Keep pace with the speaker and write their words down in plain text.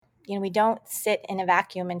we don't sit in a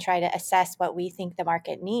vacuum and try to assess what we think the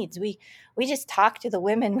market needs. We just talk to the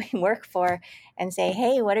women we work for and say,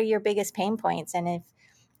 hey, what are your biggest pain points? And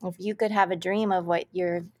if you could have a dream of what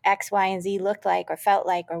your X, Y, and Z looked like or felt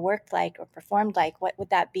like or worked like or performed like, what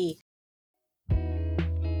would that be?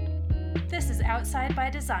 This is Outside by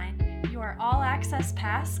Design, your all-access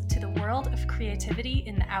pass to the world of creativity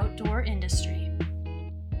in the outdoor industry.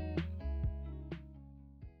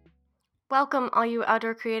 Welcome, all you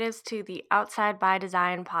outdoor creatives, to the Outside by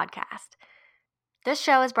Design podcast. This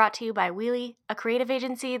show is brought to you by Wheelie, a creative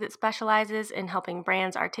agency that specializes in helping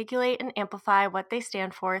brands articulate and amplify what they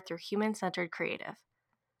stand for through human-centered creative.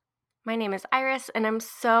 My name is Iris, and I'm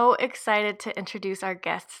so excited to introduce our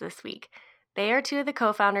guests this week. They are two of the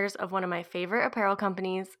co-founders of one of my favorite apparel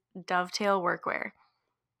companies, Dovetail Workwear.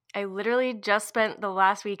 I literally just spent the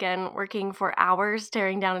last weekend working for hours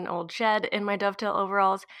tearing down an old shed in my Dovetail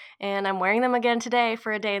overalls, and I'm wearing them again today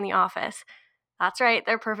for a day in the office. That's right,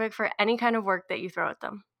 they're perfect for any kind of work that you throw at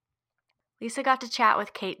them. Lisa got to chat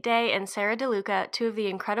with Kate Day and Sara DeLuca, two of the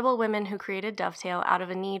incredible women who created Dovetail out of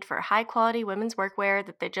a need for high-quality women's workwear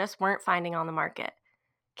that they just weren't finding on the market.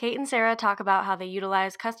 Kate and Sara talk about how they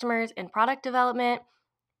utilize customers in product development,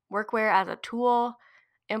 workwear as a tool,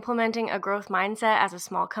 implementing a growth mindset as a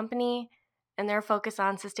small company, and their focus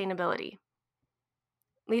on sustainability.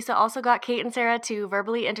 Lisa also got Kate and Sara to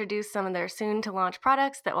verbally introduce some of their soon-to-launch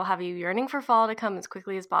products that will have you yearning for fall to come as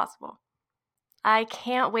quickly as possible. I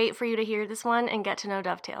can't wait for you to hear this one and get to know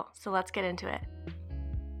Dovetail, so let's get into it.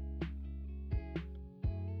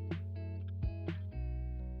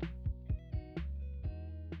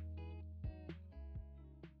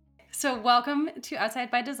 So welcome to Outside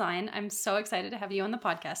by Design. I'm so excited to have you on the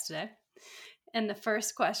podcast today. And the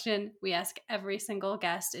first question we ask every single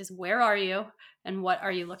guest is, where are you and what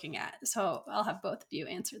are you looking at? So I'll have both of you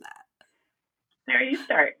answer that. There you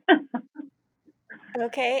start.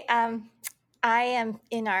 Okay. I am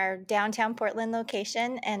in our downtown Portland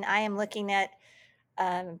location, and I am looking at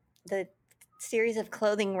the series of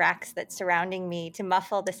clothing racks that's surrounding me to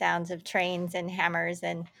muffle the sounds of trains and hammers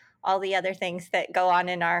and all the other things that go on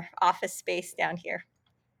in our office space down here.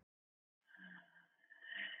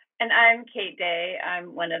 And I'm Kate Day.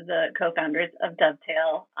 I'm one of the co-founders of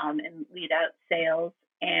Dovetail and lead out sales.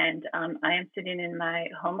 And I am sitting in my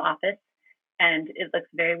home office, and it looks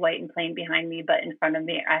very white and plain behind me, but in front of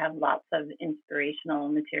me, I have lots of inspirational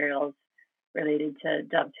materials related to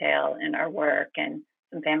Dovetail and our work and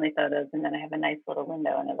some family photos. And then I have a nice little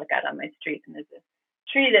window, and I look out on my street, and there's a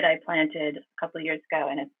tree that I planted a couple of years ago,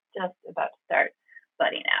 and it's just about to start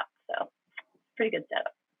budding out. So pretty good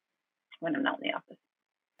setup when I'm not in the office.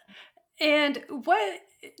 And what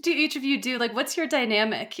do each of you do? Like, what's your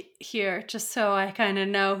dynamic here? Just so I kind of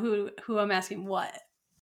know who I'm asking what.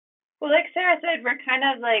 Well, like Sara said, we're kind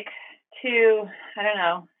of like two,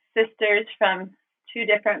 sisters from two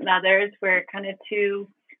different mothers. We're kind of two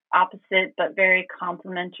opposite but very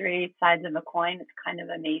complementary sides of a coin. It's kind of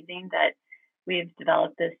amazing that we've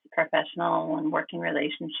developed this professional and working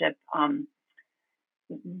relationship,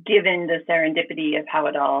 given the serendipity of how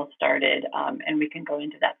it all started. And we can go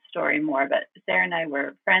into that story more. But Sara and I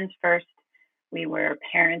were friends first. We were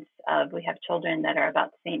parents we have children that are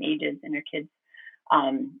about the same ages, and our kids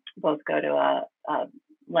both go to a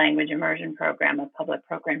language immersion program, a public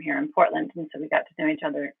program here in Portland. And so we got to know each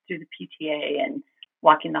other through the PTA and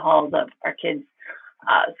walking the halls of our kids'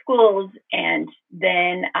 schools. And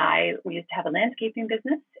then we used to have a landscaping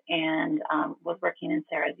business, and was working in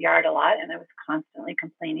Sara's yard a lot. And I was constantly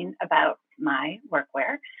complaining about my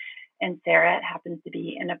workwear. And Sara happens to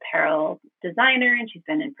be an apparel designer, and she's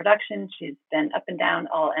been in production. She's been up and down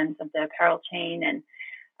all ends of the apparel chain, and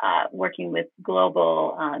working with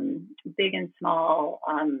global, big and small,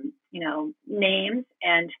 names.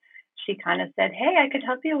 And she kind of said, hey, I could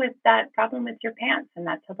help you with that problem with your pants. And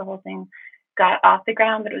that's how the whole thing got off the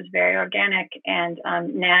ground, but it was very organic. And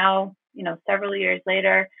now, several years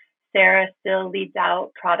later, Sara still leads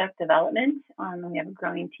out product development. We have a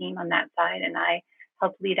growing team on that side, and I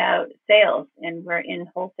help lead out sales, and we're in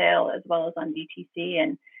wholesale as well as on DTC.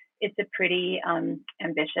 And it's a pretty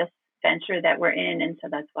ambitious venture that we're in. And so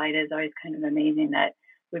that's why it is always kind of amazing that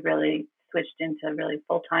we've really switched into really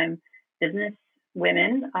full-time business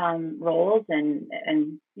women roles and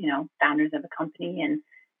founders of a company.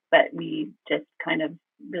 But we just kind of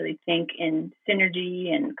really think in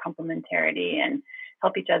synergy and complementarity and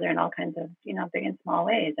help each other in all kinds of, big and small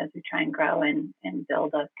ways as we try and grow and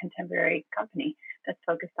build a contemporary company that's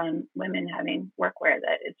focused on women having workwear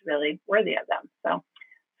that is really worthy of them. So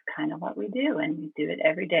it's kind of what we do, and we do it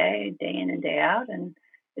every day, day in and day out, and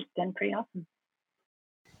it's been pretty awesome.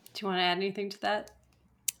 Do you want to add anything to that?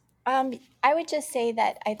 I would just say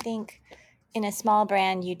that I think in a small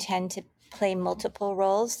brand, you tend to play multiple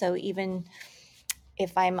roles. So even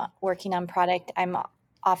if I'm working on product, I'm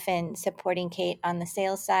often supporting Kate on the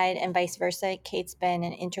sales side and vice versa. Kate's been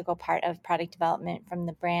an integral part of product development from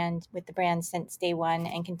the brand with the brand since day one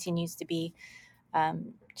and continues to be.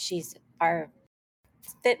 She's our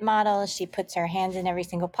fit model. She puts her hands in every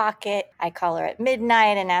single pocket. I call her at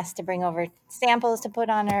midnight and ask to bring over samples to put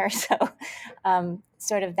on her. So,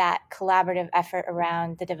 sort of that collaborative effort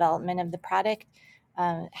around the development of the product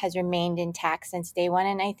has remained intact since day one.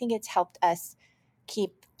 And I think it's helped us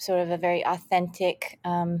keep sort of a very authentic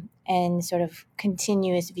and sort of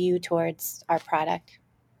continuous view towards our product.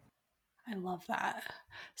 I love that.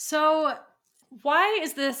 So, why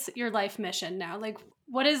is this your life mission now? Like,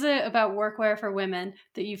 what is it about workwear for women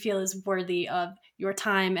that you feel is worthy of your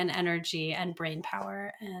time and energy and brain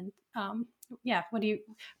power? And yeah,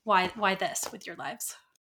 why this with your lives?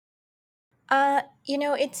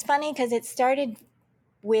 It's funny because it started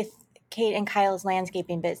with Kate and Kyle's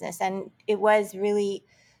landscaping business, and it was really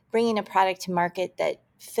bringing a product to market that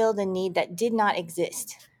filled a need that did not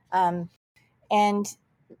exist. And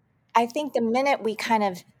I think the minute we kind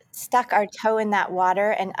of stuck our toe in that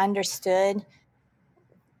water and understood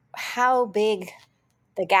how big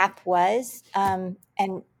the gap was, and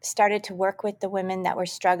started to work with the women that were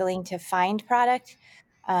struggling to find product,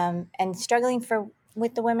 and struggling for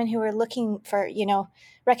with the women who were looking for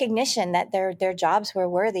recognition that their jobs were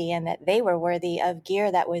worthy and that they were worthy of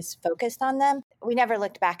gear that was focused on them. We never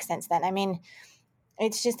looked back since then. I mean,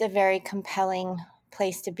 it's just a very compelling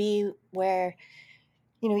place to be where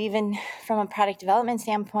even from a product development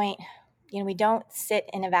standpoint, we don't sit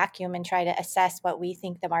in a vacuum and try to assess what we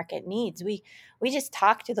think the market needs. We just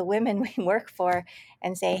talk to the women we work for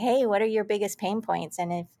and say, hey, what are your biggest pain points?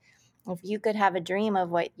 And if you could have a dream of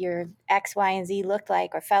what your X, Y, and Z looked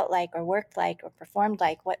like or felt like or worked like or performed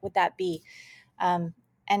like, what would that be? And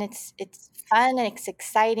it's fun and it's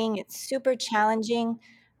exciting. It's super challenging.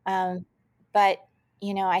 Um, but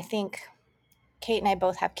I think Kate and I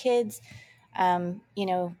both have kids. I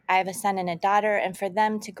have a son and a daughter, and for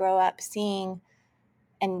them to grow up seeing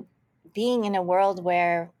and being in a world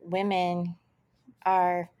where women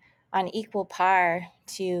are on equal par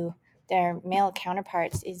to their male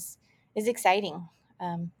counterparts is exciting,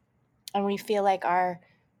 and we feel like our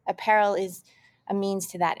apparel is a means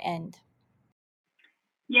to that end.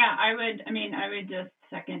 Yeah, I would just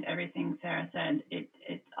second everything Sara said. It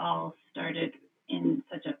all started in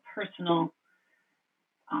such a personal,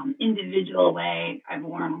 individual way. I've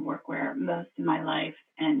worn workwear most of my life,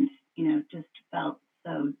 and just felt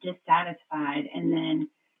so dissatisfied. And then,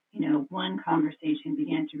 one conversation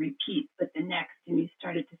began to repeat, but the next, and you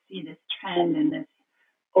started to see this trend and this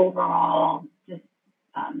overall just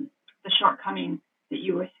the shortcoming that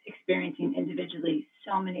you were experiencing individually.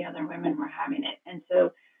 So many other women were having it, and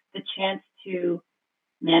so the chance to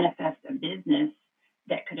manifest a business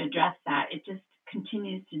that could address that, it just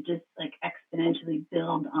continues to just like exponentially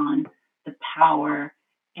build on the power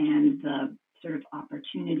and the sort of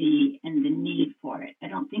opportunity and the need for it. I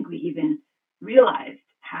don't think we even realized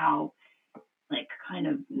how like kind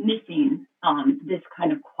of missing this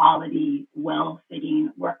kind of quality,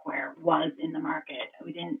 well-fitting workwear was in the market.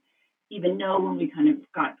 We didn't even know when we kind of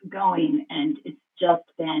got going, and it's just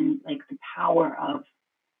been like the power of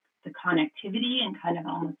the connectivity and kind of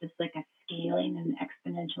almost just like a scaling and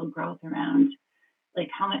exponential growth around like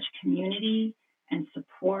how much community and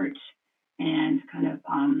support and kind of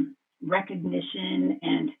recognition.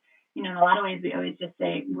 And in a lot of ways we always just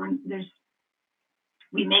say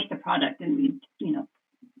we make the product and we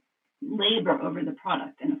labor over the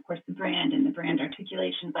product and of course the brand and the brand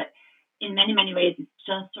articulation, but in many ways it's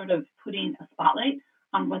just sort of putting a spotlight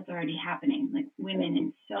on what's already happening, like women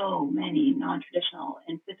in so many non-traditional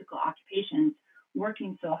and physical occupations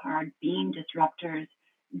working so hard, being disruptors,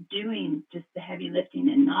 doing just the heavy lifting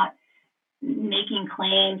and not making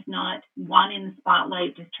claims, not wanting the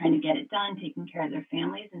spotlight, just trying to get it done, taking care of their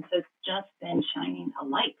families. And so it's just been shining a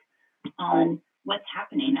light on what's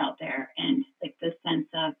happening out there, and like the sense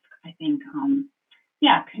of, I think,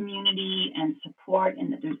 community and support,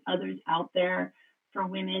 and that there's others out there for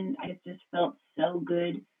women. I just felt so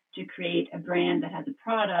good to create a brand that has a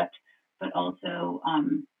product, but also,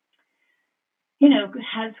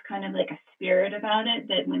 has kind of like a spirit about it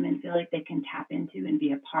that women feel like they can tap into and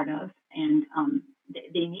be a part of, and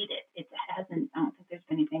they need it. It hasn't. I don't think there's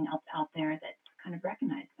anything else out there that kind of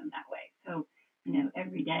recognizes them that way. So,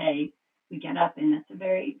 every day we get up, and that's a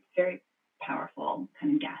very, very powerful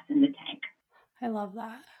kind of gas in the tank. I love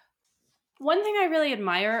that. One one thing I really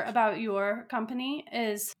admire about your company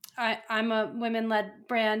is I'm a women-led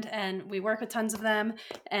brand, and we work with tons of them.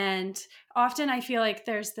 And often I feel like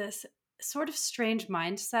there's this sort of strange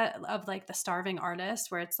mindset of like the starving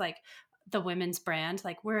artist, where it's like the women's brand,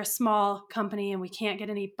 like we're a small company and we can't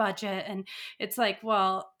get any budget. And it's like,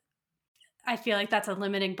 well, I feel like that's a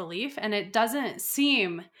limiting belief, and it doesn't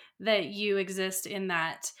seem that you exist in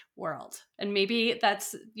that world. And maybe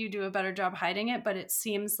that's, you do a better job hiding it, but it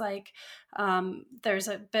seems like there's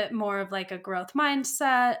a bit more of like a growth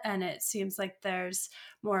mindset, and it seems like there's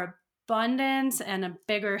more abundance and a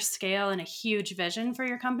bigger scale and a huge vision for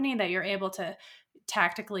your company that you're able to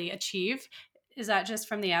tactically achieve. Is that just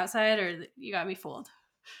from the outside, or you got me fooled?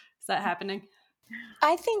 Is that happening?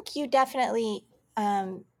 I think you definitely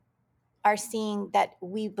are seeing that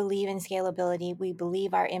we believe in scalability. We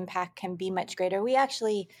believe our impact can be much greater.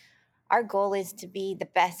 Our goal is to be the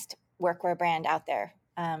best workwear brand out there,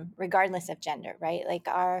 regardless of gender, right?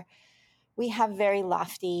 We have very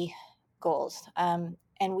lofty goals, and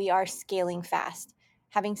we are scaling fast.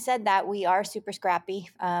 Having said that, we are super scrappy,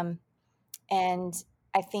 and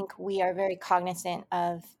I think we are very cognizant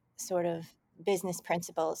of sort of business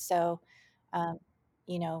principles. So, um,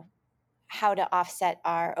 you know, how to offset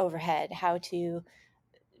our overhead, how to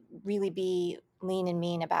really be lean and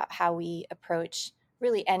mean about how we approach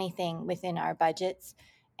really anything within our budgets,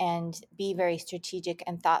 and be very strategic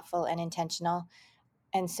and thoughtful and intentional.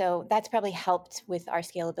 And so that's probably helped with our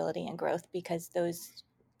scalability and growth, because those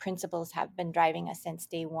principles have been driving us since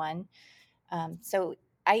day one. So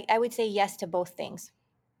I would say yes to both things.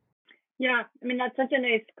 Yeah, I mean, that's such a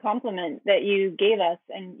nice compliment that you gave us.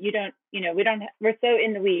 And you don't, we're so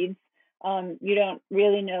in the weeds. You don't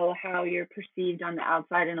really know how you're perceived on the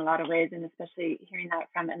outside in a lot of ways. And especially hearing that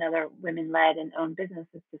from another women-led and owned business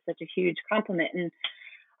is just such a huge compliment. And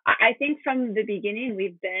I think from the beginning,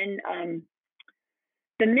 we've been,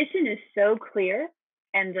 the mission is so clear,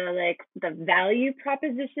 and the value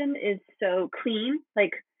proposition is so clean.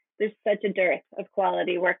 Like, there's such a dearth of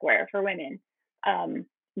quality workwear for women.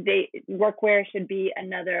 Workwear should be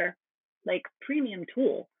another like premium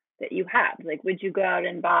tool that you have. Like, would you go out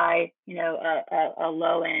and buy, a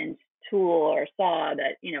low end tool or saw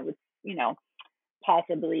that, would,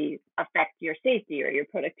 possibly affect your safety or your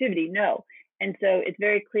productivity? No. And so it's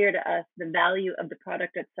very clear to us the value of the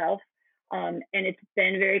product itself. And it's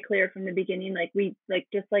been very clear from the beginning,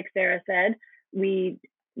 just like Sara said, we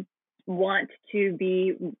want to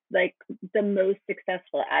be like the most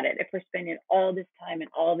successful at it. If we're spending all this time and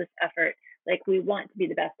all this effort, like, we want to be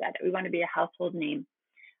the best at it. We want to be a household name.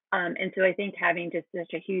 And so I think having just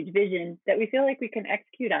such a huge vision that we feel like we can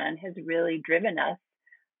execute on has really driven us.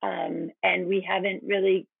 And we haven't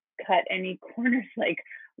really cut any corners. Like,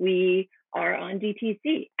 we are on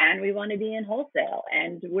DTC, and we want to be in wholesale,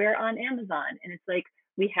 and we're on Amazon. And it's like,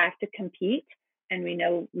 we have to compete, and we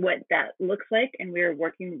know what that looks like, and we're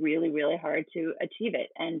working really, really hard to achieve it.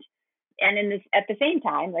 And in this, at the same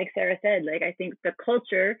time, like Sara said, like, I think the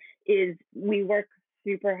culture is, we work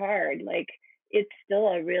super hard. Like, it's still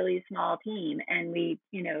a really small team, and we,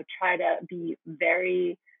 try to be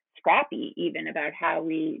very scrappy even about how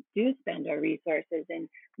we do spend our resources, and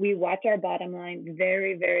we watch our bottom line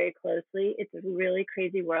very, very closely. It's a really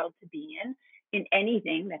crazy world to be in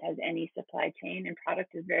anything that has any supply chain, and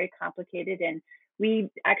product is very complicated. And we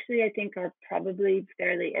actually, I think, are probably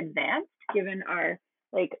fairly advanced given our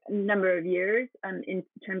number of years, in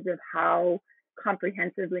terms of how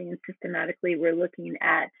comprehensively and systematically we're looking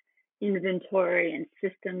at inventory and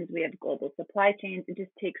systems. We have global supply chains. It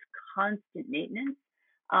just takes constant maintenance.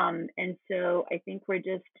 And so I think we're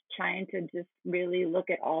just trying to just really look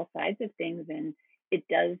at all sides of things, and it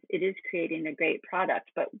is creating a great product,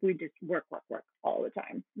 but we just work all the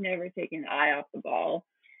time, never taking the eye off the ball.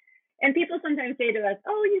 And people sometimes say to us,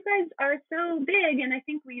 "Oh, you guys are so big," and I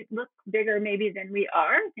think we look bigger maybe than we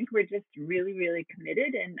are. I think we're just really, really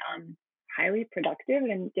committed and highly productive,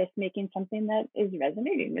 and just making something that is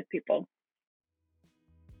resonating with people.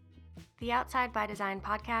 The Outside by Design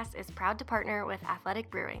podcast is proud to partner with Athletic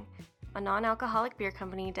Brewing, a non-alcoholic beer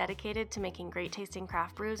company dedicated to making great-tasting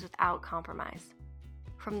craft brews without compromise.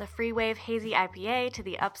 From the Free Wave Hazy IPA to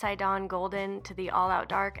the Upside Down Golden to the All Out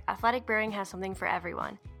Dark, Athletic Brewing has something for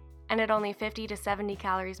everyone. And at only 50 to 70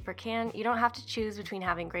 calories per can, you don't have to choose between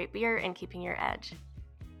having great beer and keeping your edge.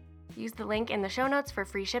 Use the link in the show notes for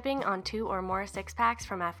free shipping on 2 or more 6-packs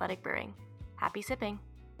from Athletic Brewing. Happy sipping!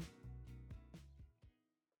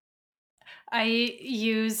 I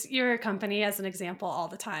use your company as an example all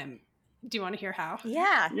the time. Do you want to hear how?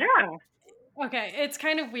 Yeah. Yeah. Okay, it's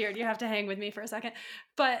kind of weird. You have to hang with me for a second.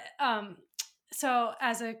 But So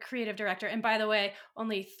as a creative director, and by the way,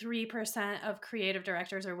 only 3% of creative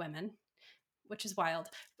directors are women, which is wild.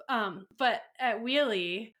 But at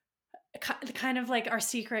Wheelie, kind of like our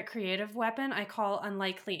secret creative weapon, I call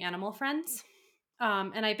unlikely animal friends.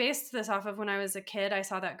 And I based this off of when I was a kid. I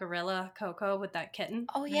saw that gorilla Coco with that kitten.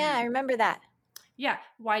 Oh yeah, I remember that. Yeah.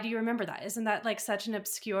 Why do you remember that? Isn't that like such an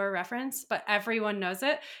obscure reference? But everyone knows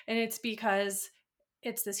it. And it's because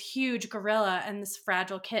it's this huge gorilla and this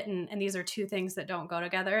fragile kitten. And these are two things that don't go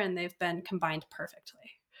together, and they've been combined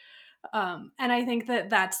perfectly. And I think that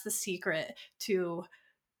that's the secret to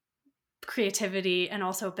creativity and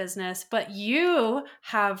also business. But you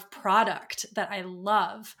have product that I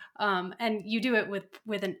love, and you do it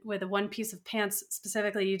with a one piece of pants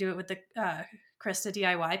specifically. You do it with the Krista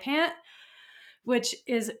DIY pant, which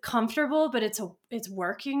is comfortable, but it's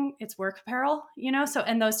work apparel, so,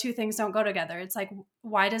 and those two things don't go together. It's like,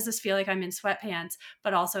 why does this feel like I'm in sweatpants,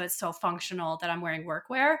 but also it's so functional that I'm wearing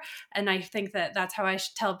workwear? And I think that that's how I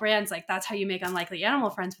should tell brands, like, that's how you make unlikely animal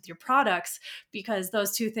friends with your products, because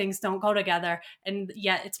those two things don't go together, and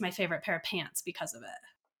yet it's my favorite pair of pants because of it.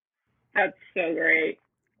 That's so great.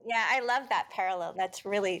 Yeah, I love that parallel. That's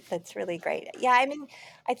really great. Yeah, I mean,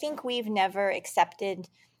 I think we've never accepted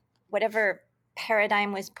whatever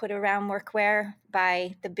paradigm was put around workwear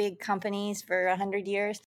by the big companies for 100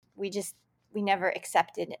 years. We never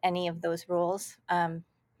accepted any of those rules, and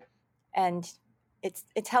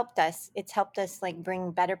it's helped us. It's helped us like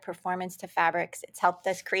bring better performance to fabrics. It's helped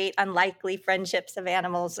us create unlikely friendships of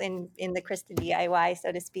animals in the Krista DIY,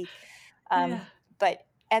 so to speak. Yeah. But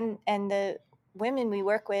and the women we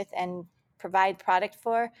work with and provide product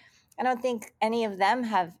for, I don't think any of them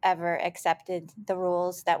have ever accepted the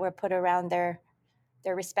rules that were put around their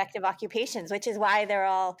respective occupations, which is why they're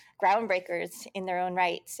all groundbreakers in their own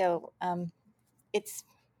right. So it's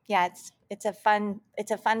yeah, it's a fun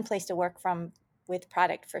place to work from with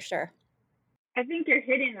product for sure. I think you're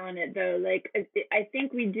hitting on it though. Like, I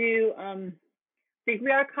think we do. Think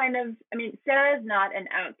we are kind of. I mean, Sarah's not an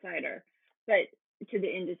outsider, but to the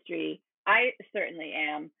industry, I certainly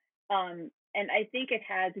am. And I think it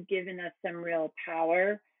has given us some real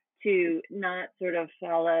power to not sort of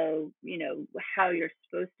follow, how you're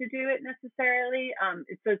supposed to do it necessarily.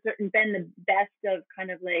 So it's been the best of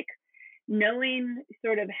kind of like knowing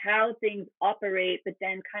sort of how things operate, but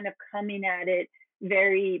then kind of coming at it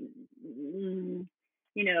very,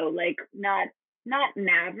 like not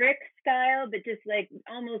maverick style, but just like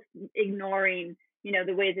almost ignoring,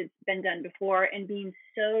 the ways it's been done before, and being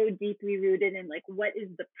so deeply rooted in like what is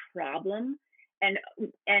the problem, and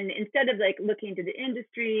instead of like looking to the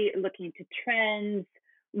industry, looking to trends,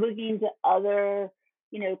 looking to other,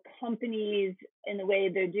 companies and the way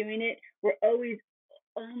they're doing it, we're always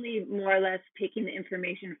only more or less taking the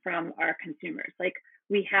information from our consumers. Like,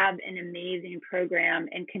 we have an amazing program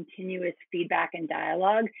and continuous feedback and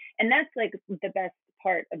dialogue. And that's like the best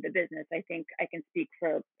part of the business. I think I can speak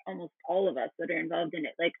for almost all of us that are involved in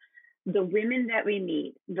it. Like, the women that we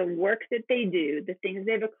meet, the work that they do, the things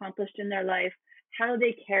they've accomplished in their life, how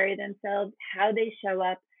they carry themselves, how they show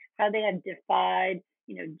up, how they have defied,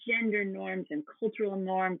 gender norms and cultural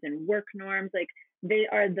norms and work norms. Like, they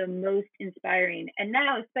are the most inspiring. And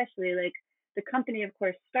now, especially, like, the company, of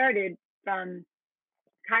course, started from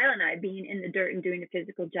Kyle and I being in the dirt and doing a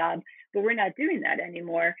physical job, but we're not doing that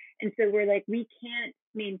anymore. And so we're like, we can't,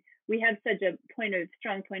 I mean, we have such a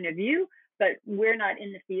strong point of view, but we're not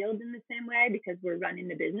in the field in the same way because we're running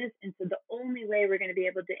the business. And so the only way we're going to be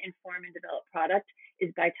able to inform and develop product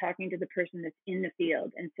is by talking to the person that's in the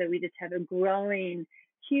field. And so we just have a growing,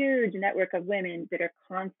 huge network of women that are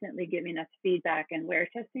constantly giving us feedback and wear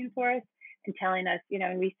testing for us and telling us,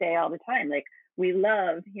 and we say all the time, like, we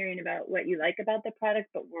love hearing about what you like about the product,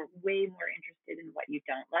 but we're way more interested in what you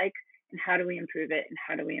don't like and how do we improve it and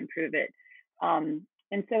how do we improve it.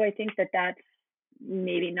 And so I think that that's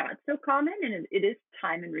maybe not so common, and it is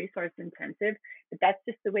time and resource intensive, but that's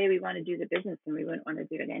just the way we want to do the business, and we wouldn't want to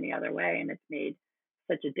do it any other way. And it's made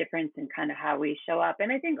such a difference in kind of how we show up.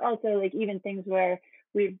 And I think also, like, even things where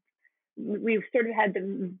we've sort of had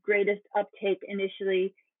the greatest uptake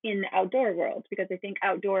initially in the outdoor world, because I think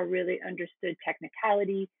outdoor really understood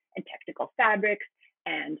technicality and technical fabrics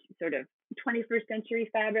and sort of 21st century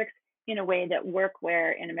fabrics in a way that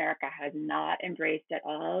workwear in America has not embraced at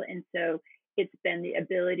all. And so it's been the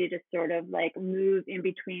ability to sort of like move in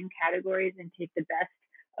between categories and take the best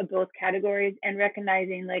of both categories, and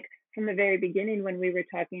recognizing, like, from the very beginning when we were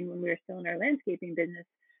still in our landscaping business,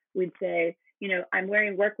 we'd say, I'm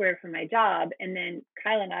wearing workwear for my job, and then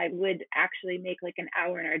Kyle and I would actually make like an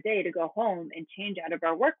hour in our day to go home and change out of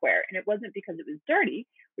our workwear. And it wasn't because it was dirty.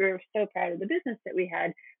 We were so proud of the business that we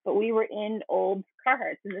had, but we were in old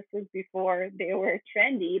Carhartts, and this was before they were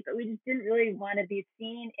trendy, but we just didn't really want to be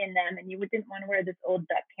seen in them. And you didn't want to wear this old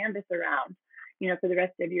duck canvas around, for the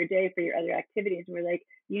rest of your day for your other activities. We're like,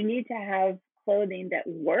 you need to have clothing that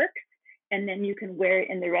works, and then you can wear it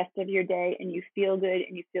in the rest of your day, and you feel good,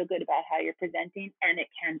 and you feel good about how you're presenting, and it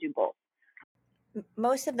can do both.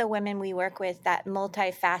 Most of the women we work with, that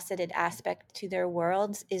multifaceted aspect to their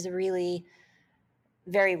worlds is really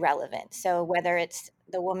very relevant. So whether it's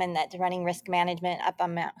the woman that's running risk management up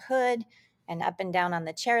on Mount Hood and up and down on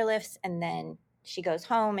the chairlifts, and then she goes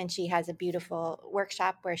home and she has a beautiful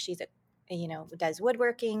workshop where she's does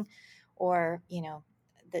woodworking, or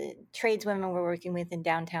the tradeswomen we're working with in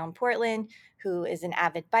downtown Portland who is an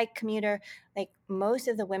avid bike commuter. Like, most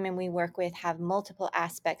of the women we work with have multiple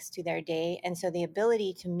aspects to their day, and so the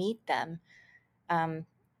ability to meet them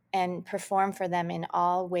and perform for them in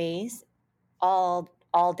all ways, all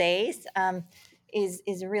days,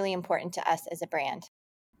 is really important to us as a brand.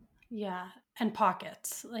 Yeah, and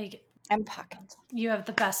pockets. And pockets. You have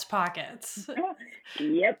the best pockets.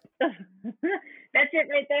 Yep. That's it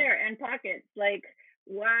right there. And pockets. Like,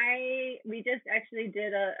 why we just actually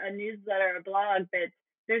did a newsletter, a blog, that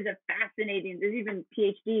there's even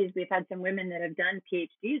PhDs. We've had some women that have done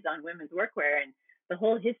PhDs on women's workwear, and the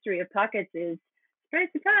whole history of pockets is, surprise,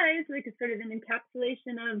 surprise, like it's sort of an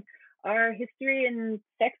encapsulation of our history and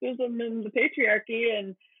sexism and the patriarchy.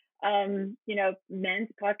 And men's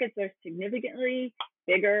pockets are significantly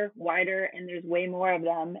bigger, wider, and there's way more of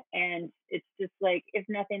them. And it's just like, if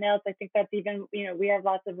nothing else, I think that's even, we have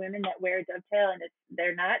lots of women that wear Dovetail, and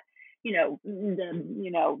they're not,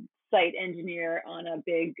 the site engineer on a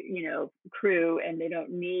big, crew, and they don't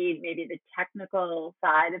need maybe the technical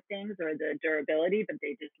side of things or the durability, but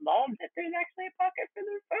they just love that there's actually a pocket for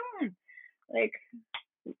their phone. Like,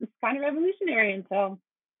 it's kind of revolutionary. And so,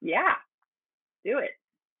 yeah, do it.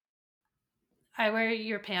 I wear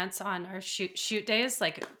your pants on our shoot days,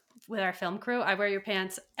 like with our film crew. I wear your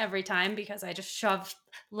pants every time because I just shove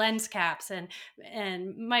lens caps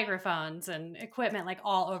and microphones and equipment like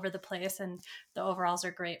all over the place, and the overalls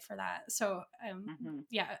are great for that. So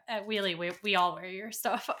yeah, at Wheelie we all wear your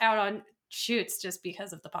stuff out on shoots just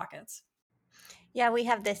because of the pockets. Yeah, we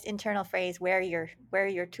have this internal phrase, wear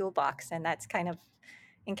your toolbox, and that's kind of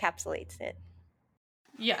encapsulates it.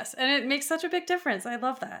 Yes, and it makes such a big difference. I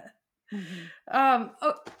love that.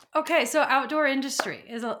 Okay, so outdoor industry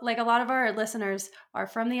is like, a lot of our listeners are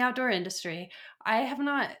from the outdoor industry. I have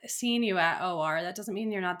not seen you at OR. That doesn't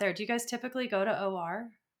mean you're not there. Do you guys typically go to OR?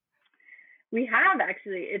 We have,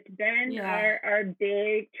 actually. It's been our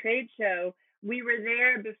big trade show. We were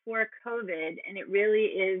there before COVID, and it really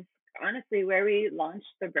is honestly where we launched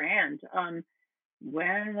the brand.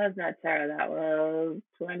 When was that, Sara? That was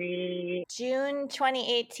June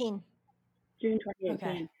 2018. June 2018.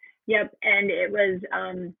 Okay. Yep, and it was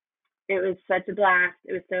such a blast.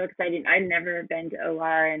 It was so exciting. I'd never been to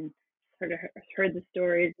OR, and sort of heard the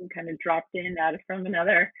stories and kind of dropped in out from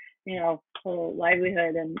another, whole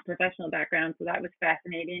livelihood and professional background. So that was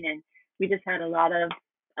fascinating. And we just had a lot of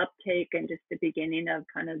uptake, and just the beginning of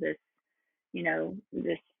kind of this,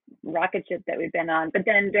 this rocket ship that we've been on. But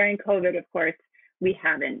then during COVID, of course, we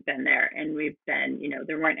haven't been there, and we've been,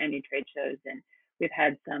 there weren't any trade shows, and we've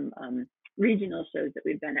had some regional shows that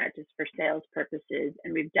we've been at just for sales purposes.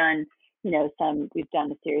 And we've done, we've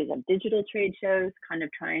done a series of digital trade shows, kind of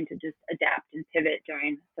trying to just adapt and pivot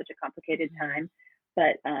during such a complicated time.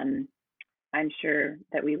 But I'm sure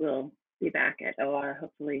that we will be back at OR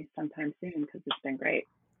hopefully sometime soon, because it's been great.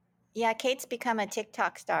 Yeah, Kate's become a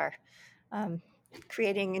TikTok star,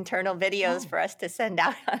 creating internal videos for us to send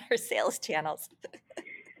out on our sales channels.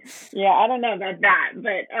 Yeah, I don't know about that,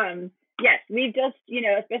 but yes, we just,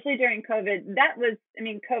 especially during COVID,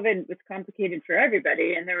 COVID was complicated for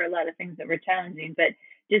everybody, and there were a lot of things that were challenging, but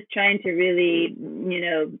just trying to really,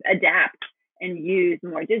 adapt and use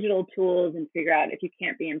more digital tools and figure out, if you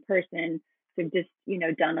can't be in person. So just,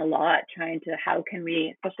 done a lot trying to, how can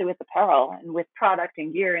we, especially with apparel and with product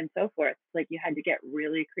and gear and so forth, like, you had to get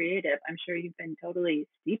really creative. I'm sure you've been totally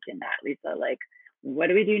steeped in that, Lisa. Like, what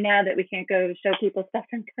do we do now that we can't go show people stuff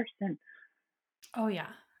in person?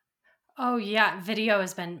 Oh yeah, video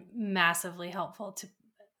has been massively helpful to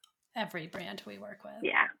every brand we work with.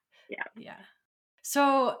 Yeah.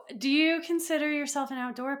 So do you consider yourself an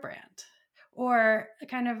outdoor brand, or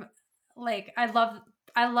kind of like, I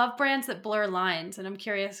love brands that blur lines, and I'm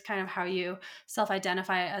curious kind of how you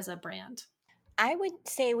self-identify as a brand. I would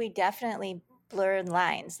say we definitely blurred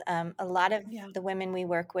lines. A lot of Yeah. the women we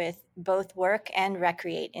work with both work and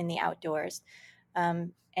recreate in the outdoors.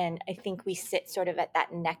 And I think we sit sort of at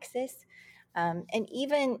that nexus. And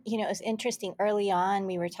even, it was interesting early on,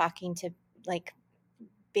 we were talking to like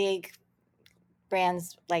big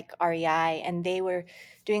brands like REI, and they were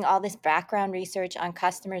doing all this background research on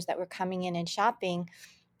customers that were coming in and shopping,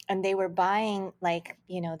 and they were buying like,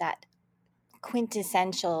 that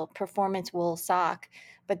quintessential performance wool sock,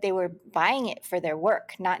 but they were buying it for their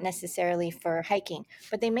work, not necessarily for hiking.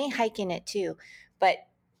 But they may hike in it too. But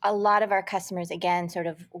a lot of our customers, again, sort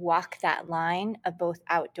of walk that line of both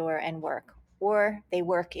outdoor and work, or they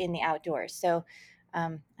work in the outdoors. So I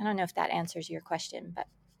don't know if that answers your question, but.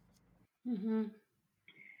 Mm-hmm.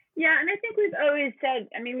 Yeah, and I think we've always said,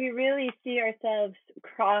 I mean, we really see ourselves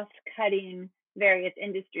cross-cutting various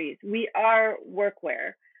industries. We are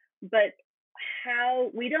workwear, but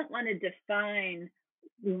how we don't want to define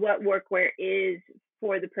what workwear is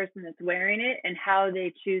for the person that's wearing it and how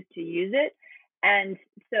they choose to use it. And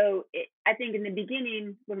so I think in the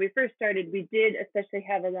beginning, when we first started, we did especially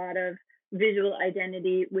have a lot of visual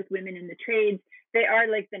identity with women in the trades. They are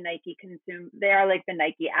like the they are like the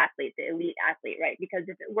Nike athlete, the elite athlete, right? Because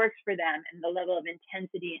if it works for them and the level of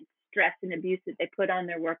intensity and stress and abuse that they put on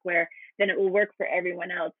their workwear, then it will work for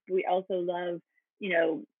everyone else. But we also love,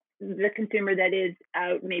 the consumer that is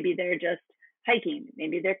out, maybe they're just hiking,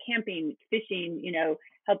 maybe they're camping, fishing,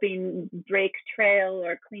 helping break trail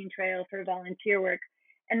or clean trail for volunteer work.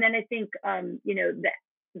 And then I think, that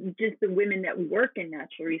just the women that work in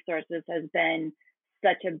natural resources has been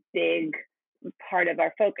such a big part of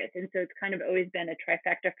our focus. And so it's kind of always been a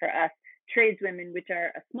trifecta for us, tradeswomen, which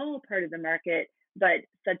are a small part of the market, but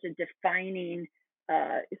such a defining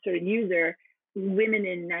sort of user, women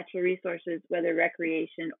in natural resources, whether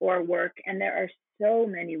recreation or work. And there are so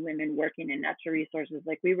many women working in natural resources.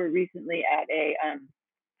 Like we were recently at a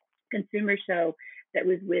consumer show that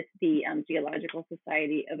was with the Geological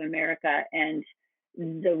Society of America, and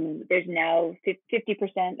there's now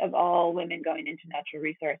 50% of all women going into natural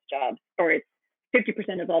resource jobs, or it's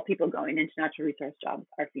 50% of all people going into natural resource jobs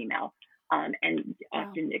are female, and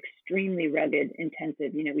often extremely rugged,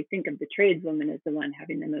 intensive. We think of the tradeswoman as the one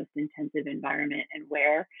having the most intensive environment and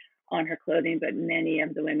wear on her clothing, but many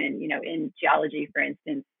of the women, in geology, for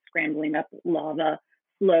instance, scrambling up lava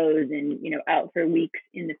flows and out for weeks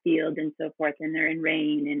in the field and so forth, and they're in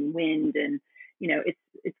rain and wind, and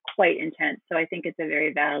it's quite intense. So I think it's a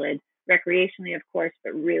very valid recreationally, of course,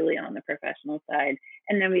 but really on the professional side.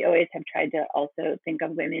 And then we always have tried to also think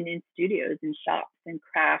of women in studios and shops and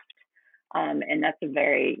craft, and that's a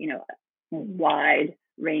very wide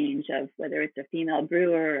range of whether it's a female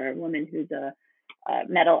brewer or a woman who's a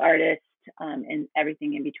metal artist, and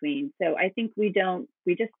everything in between. So I think we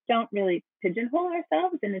just don't really pigeonhole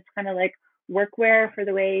ourselves, and it's kind of like workwear for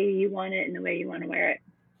the way you want it and the way you want to wear it.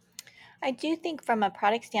 I do think from a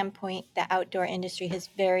product standpoint, the outdoor industry has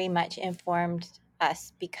very much informed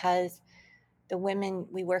us because the women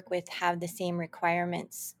we work with have the same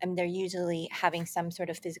requirements, and they're usually having some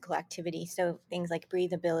sort of physical activity. So things like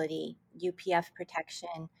breathability, UPF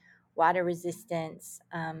protection, water resistance,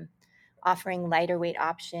 offering lighter weight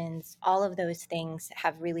options, all of those things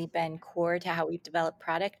have really been core to how we've developed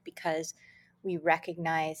product, because we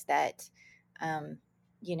recognize that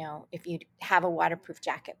if you have a waterproof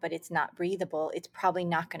jacket but it's not breathable, it's probably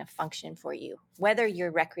not going to function for you, whether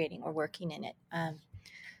you're recreating or working in it.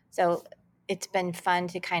 So it's been fun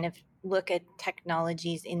to kind of look at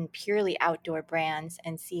technologies in purely outdoor brands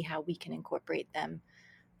and see how we can incorporate them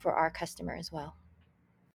for our customer as well.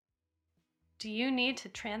 Do you need to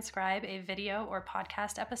transcribe a video or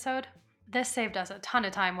podcast episode? This saved us a ton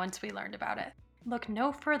of time once we learned about it. Look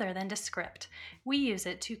no further than Descript. We use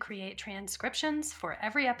it to create transcriptions for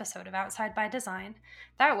every episode of Outside by Design.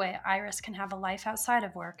 That way, Iris can have a life outside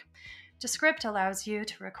of work. Descript allows you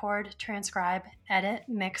to record, transcribe, edit,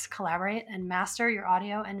 mix, collaborate, and master your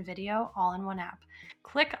audio and video all in one app.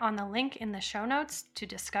 Click on the link in the show notes to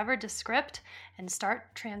discover Descript and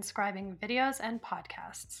start transcribing videos and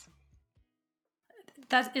podcasts.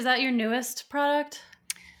 Is that your newest product?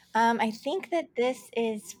 I think that this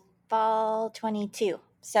is fall 22,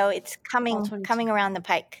 so it's coming around the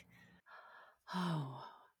pike. Oh,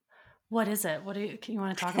 what is it? Can you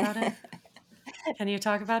want to talk about it? Can you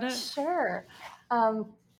talk about it? Sure.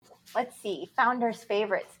 Let's see. Founders'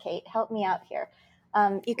 favorites, Kate. Help me out here.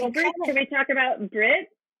 Can we talk about Brit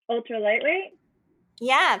ultra lightweight?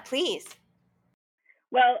 Yeah, please.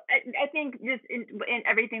 Well, I think just in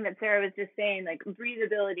everything that Sara was just saying, like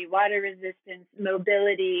breathability, water resistance,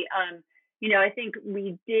 mobility. I think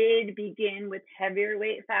we did begin with heavier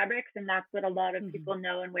weight fabrics, and that's what a lot of people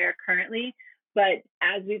know and wear currently. But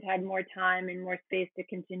as we've had more time and more space to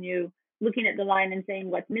continue looking at the line and saying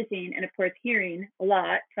what's missing, and of course hearing a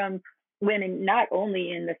lot from women, not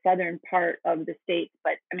only in the southern part of the states,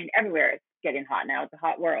 but I mean, everywhere it's getting hot now. It's a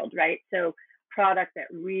hot world, right? So product that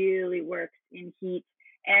really works in heat.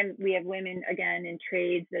 And we have women, again, in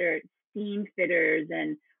trades that are steam fitters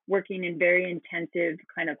and working in very intensive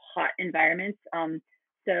kind of hot environments.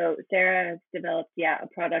 So Sara has developed, a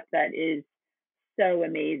product that is so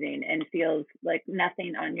amazing and feels like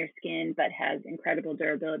nothing on your skin, but has incredible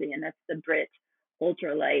durability. And that's the Brit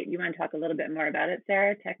Ultralight. You want to talk a little bit more about it,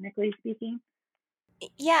 Sara, technically speaking?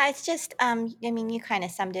 Yeah, it's just, I mean, you kind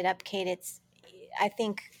of summed it up, Kate. I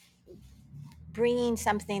think bringing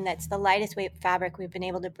something that's the lightest weight fabric we've been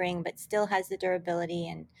able to bring, but still has the durability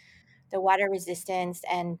and the water resistance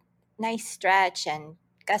and nice stretch and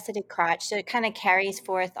gusseted crotch. So it kind of carries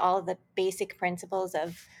forth all of the basic principles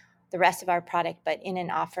of the rest of our product, but in an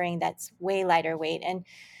offering that's way lighter weight. And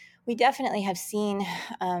we definitely have seen,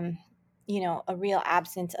 a real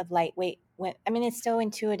absence of lightweight. I mean, it's so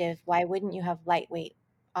intuitive. Why wouldn't you have lightweight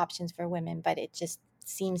options for women? But it just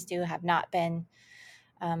seems to have not been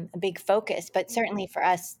a big focus. But certainly for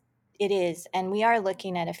us, it is. And we are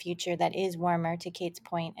looking at a future that is warmer, to Kate's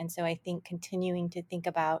point. And so I think continuing to think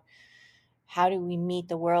about how do we meet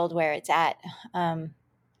the world where it's at,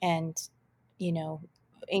 and,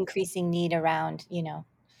 increasing need around,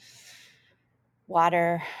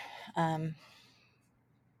 water, um,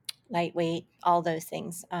 lightweight, all those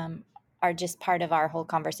things are just part of our whole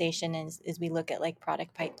conversation as we look at like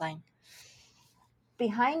product pipeline.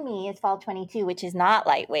 Behind me is Fall 22, which is not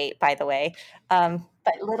lightweight, by the way,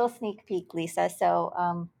 but little sneak peek, Lisa.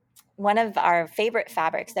 So one of our favorite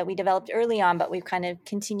fabrics that we developed early on, but we've kind of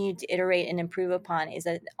continued to iterate and improve upon, is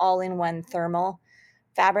an all-in-one thermal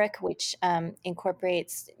fabric, which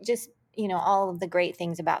incorporates just, all of the great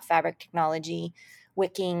things about fabric technology,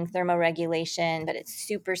 wicking, thermoregulation, but it's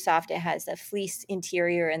super soft. It has a fleece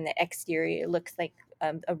interior, and the exterior looks like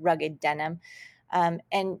a rugged denim. And,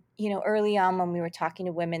 early on when we were talking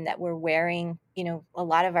to women that were wearing, a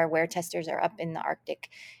lot of our wear testers are up in the Arctic,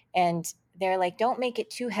 and they're like, don't make it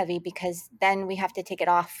too heavy because then we have to take it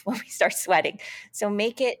off when we start sweating. So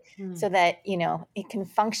make it so that, it can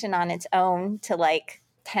function on its own to like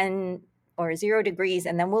 10 or 0 degrees.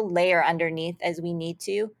 And then we'll layer underneath as we need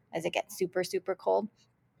to, as it gets super, super cold.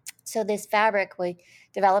 So this fabric we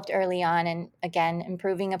developed early on, and again,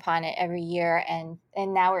 improving upon it every year. And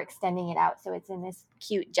now we're extending it out. So it's in this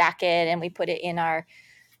cute jacket, and we put it in our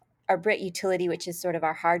Brit Utility, which is sort of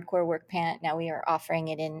our hardcore work pant. Now we are offering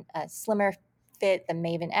it in a slimmer fit, the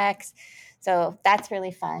Maven X. So that's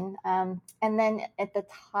really fun. And then at the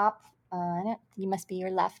top, you must be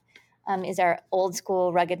your left, is our old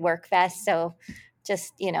school rugged work vest. So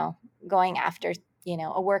just, going after,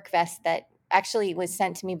 a work vest that actually was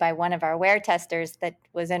sent to me by one of our wear testers that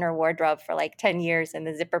was in her wardrobe for like 10 years, and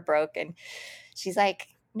the zipper broke. And she's like,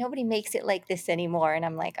 nobody makes it like this anymore. And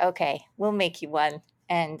I'm like, okay, we'll make you one.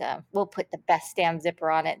 And we'll put the best damn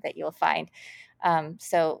zipper on it that you'll find.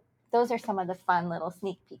 So those are some of the fun little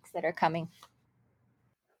sneak peeks that are coming.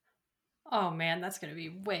 Oh man, that's gonna be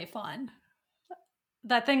way fun.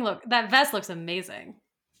 That vest looks amazing.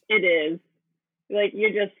 It is. Like you're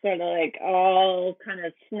just sort of like all kind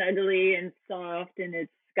of snuggly and soft, and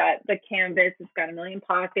it's got the canvas, it's got a million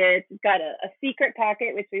pockets, it's got a secret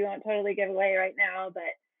pocket, which we won't totally give away right now, but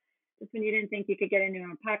just when you didn't think you could get any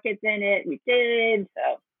more pockets in it, we did.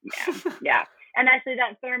 So yeah. And actually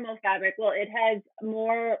that thermal fabric, well, it has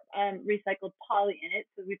more recycled poly in it.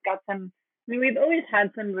 So we've got we've always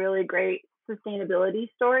had some really great sustainability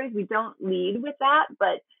stories. We don't lead with that,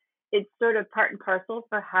 but it's sort of part and parcel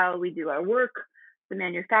for how we do our work. The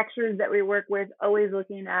manufacturers that we work with, always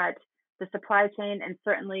looking at the supply chain and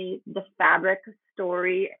certainly the fabric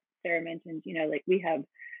story. Sara mentioned, like we have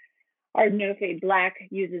our No Fade Black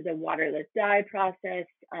uses a waterless dye process.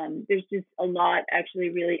 There's just a lot actually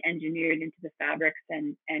really engineered into the fabrics,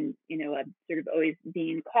 and sort of always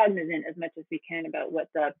being cognizant as much as we can about what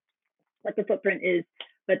the footprint is.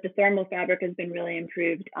 But the thermal fabric has been really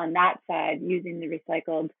improved on that side using the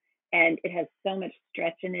recycled, and it has so much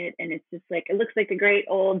stretch in it, and it's just like, it looks like a great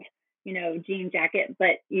old jean jacket,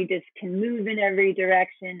 but you just can move in every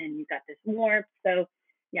direction, and you've got this warmth. So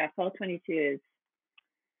yeah, Fall 22 is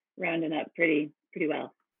rounding up pretty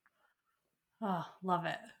well. Oh, love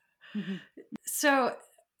it. Mm-hmm. So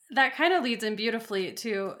that kind of leads in beautifully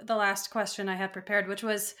to the last question I had prepared, which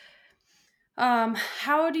was,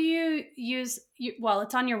 how do you use, well,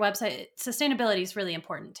 it's on your website. Sustainability is really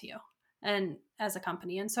important to you. and as a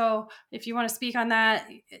company. And so if you want to speak on that,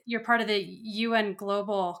 you're part of the UN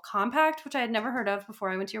Global Compact, which I had never heard of before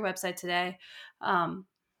I went to your website today.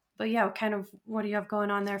 But yeah, kind of what do you have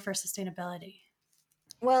going on there for sustainability?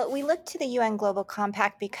 Well, we look to the UN Global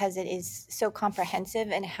Compact because it is so comprehensive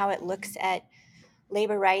in how it looks at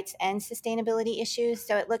labor rights and sustainability issues.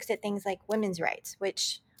 So it looks at things like women's rights,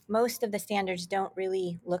 which most of the standards don't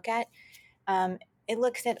really look at. It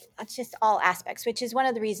looks at just all aspects, which is one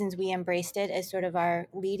of the reasons we embraced it as sort of our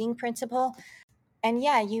leading principle. And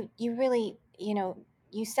yeah, you really,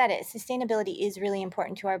 you said it. Sustainability is really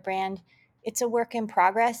important to our brand. It's a work in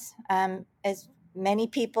progress. As many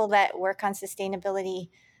people that work on sustainability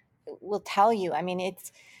will tell you. I mean,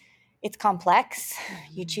 it's complex.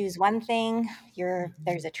 You choose one thing,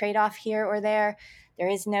 there's a trade-off here or there. There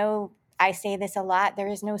is no, I say this a lot, there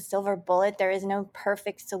is no silver bullet. There is no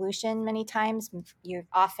perfect solution many times. You're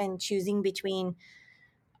often choosing between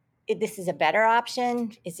this is a better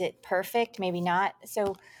option. Is it perfect? Maybe not.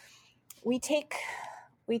 So we take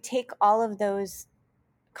all of those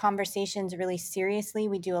conversations really seriously.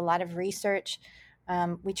 We do a lot of research.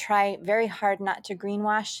 We try very hard not to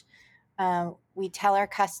greenwash. We tell our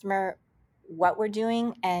customer what we're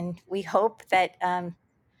doing, and we hope that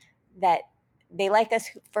that they like us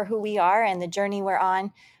for who we are and the journey we're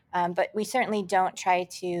on. But we certainly don't try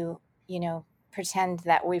to, pretend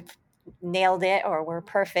that we've nailed it or we're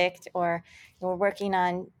perfect or we're working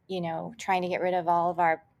on, trying to get rid of all of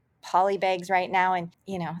our poly bags right now. And,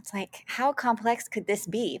 it's like, how complex could this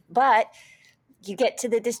be? But you get to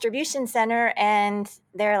the distribution center and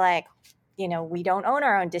they're like, we don't own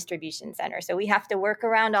our own distribution center. So we have to work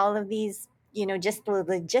around all of these, just the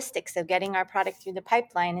logistics of getting our product through the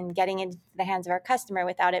pipeline and getting it into the hands of our customer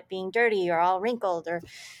without it being dirty or all wrinkled or,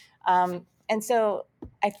 and so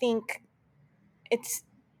I think it's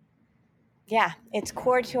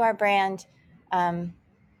core to our brand.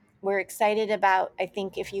 We're excited about, I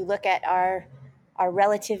think if you look at our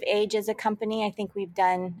relative age as a company, I think we've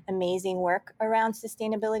done amazing work around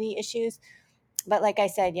sustainability issues. But like I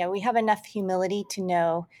said, we have enough humility to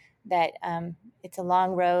know that it's a long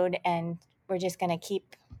road, and we're just going to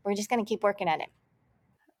keep working at it.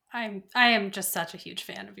 I am just such a huge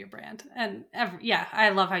fan of your brand, and I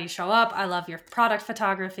love how you show up. I love your product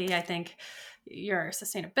photography. I think your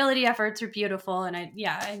sustainability efforts are beautiful, and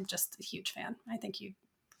I'm just a huge fan. I think you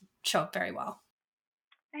show up very well.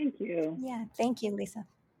 Thank you. Yeah, thank you, Lisa.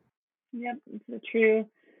 Yep, it's a true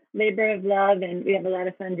labor of love, and we have a lot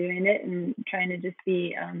of fun doing it and trying to just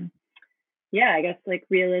be, I guess like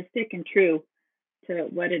realistic and true to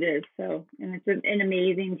what it is. So, and it's an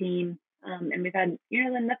amazing team, and we've had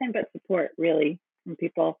nothing but support really from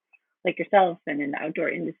people like yourself and in the outdoor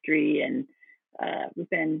industry, and we've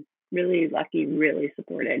been really lucky, really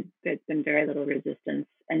supported. There's been very little resistance,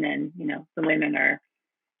 and then the women are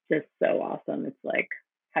just so awesome. It's like,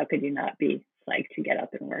 how could you not be psyched to get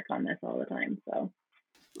up and work on this all the time? So,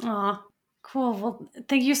 aw, cool. Well,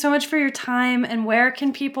 thank you so much for your time. And where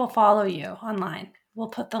can people follow you online? We'll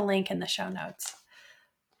put the link in the show notes.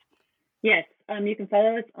 Yes, you can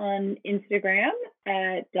follow us on Instagram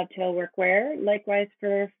at Dovetail Workwear. Likewise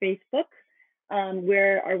for Facebook,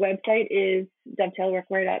 where our website is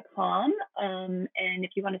dovetailworkwear.com. And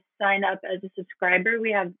if you want to sign up as a subscriber,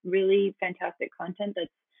 we have really fantastic content that's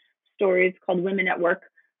stories called Women at Work,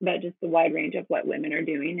 about just the wide range of what women are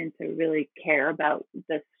doing, and to really care about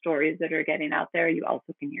the stories that are getting out there. You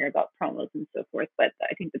also can hear about promos and so forth, but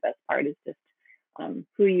I think the best part is just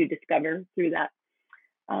who you discover through that.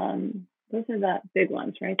 Those are the big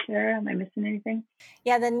ones, right, Sarah? Am I missing anything?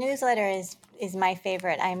 Yeah, the newsletter is my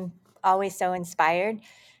favorite. I'm always so inspired.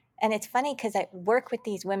 And it's funny because I work with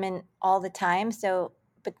these women all the time. So,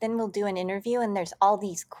 but then we'll do an interview and there's all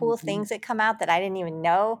these cool things that come out that I didn't even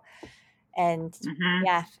know. And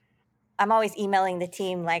yeah, I'm always emailing the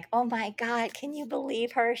team like, oh my God, can you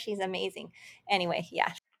believe her? She's amazing. Anyway,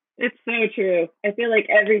 yeah. It's so true. I feel like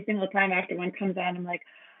every single time after one comes out, I'm like,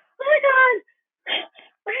 oh my God,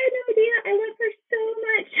 I had no idea. I love her so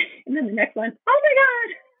much. And then the next one, oh my God.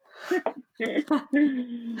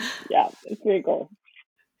 Yeah, it's pretty cool.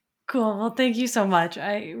 Cool. Well, thank you so much.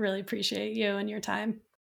 I really appreciate you and your time.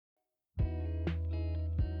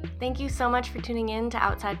 Thank you so much for tuning in to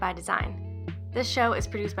Outside by Design. This show is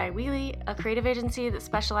produced by Wheelie, a creative agency that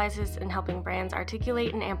specializes in helping brands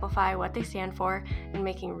articulate and amplify what they stand for and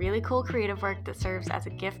making really cool creative work that serves as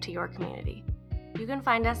a gift to your community. You can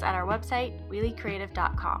find us at our website,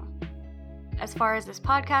 wheeliecreative.com. As far as this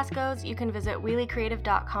podcast goes, you can visit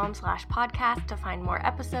wheeliecreative.com/podcast to find more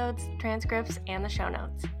episodes, transcripts, and the show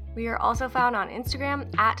notes. We are also found on Instagram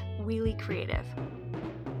at wheeliecreative.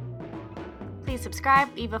 Please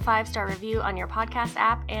subscribe, leave a 5-star review on your podcast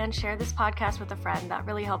app, and share this podcast with a friend. That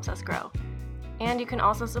really helps us grow. And you can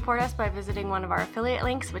also support us by visiting one of our affiliate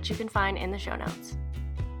links, which you can find in the show notes.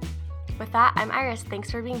 With that, I'm Iris.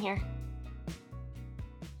 Thanks for being here.